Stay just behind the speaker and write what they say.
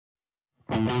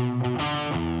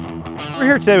We're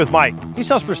here today with Mike. He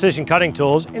sells precision cutting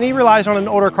tools and he relies on an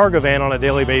older cargo van on a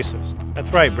daily basis. That's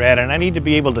right, Brad, and I need to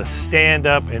be able to stand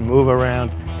up and move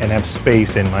around and have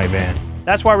space in my van.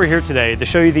 That's why we're here today, to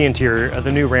show you the interior of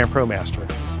the new Ram ProMaster.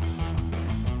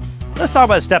 Let's talk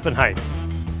about step and height,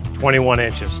 21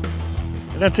 inches.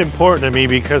 And that's important to me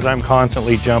because I'm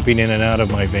constantly jumping in and out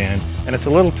of my van, and it's a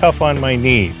little tough on my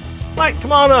knees. Mike,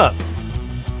 come on up.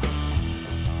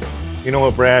 You know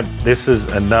what, Brad? This is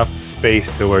enough space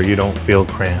to where you don't feel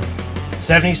cramped.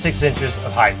 76 inches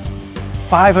of height,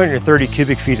 530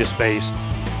 cubic feet of space.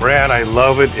 Brad, I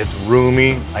love it. It's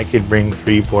roomy. I could bring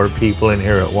 3-4 people in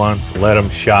here at once, let them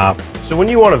shop. So when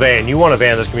you want a van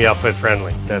that's gonna be outfit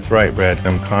friendly. That's right, Brad.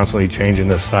 I'm constantly changing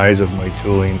the size of my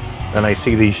tooling, and I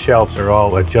see these shelves are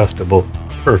all adjustable.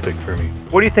 Perfect for me.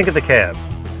 What do you think of the cab?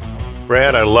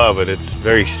 Brad, I love it. It's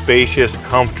very spacious,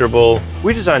 comfortable.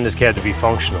 We designed this cab to be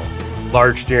functional.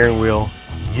 Large steering wheel,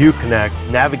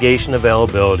 Uconnect, navigation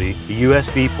availability, a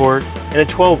USB port, and a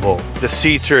 12 volt. The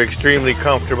seats are extremely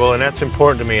comfortable, and that's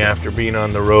important to me after being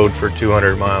on the road for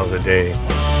 200 miles a day.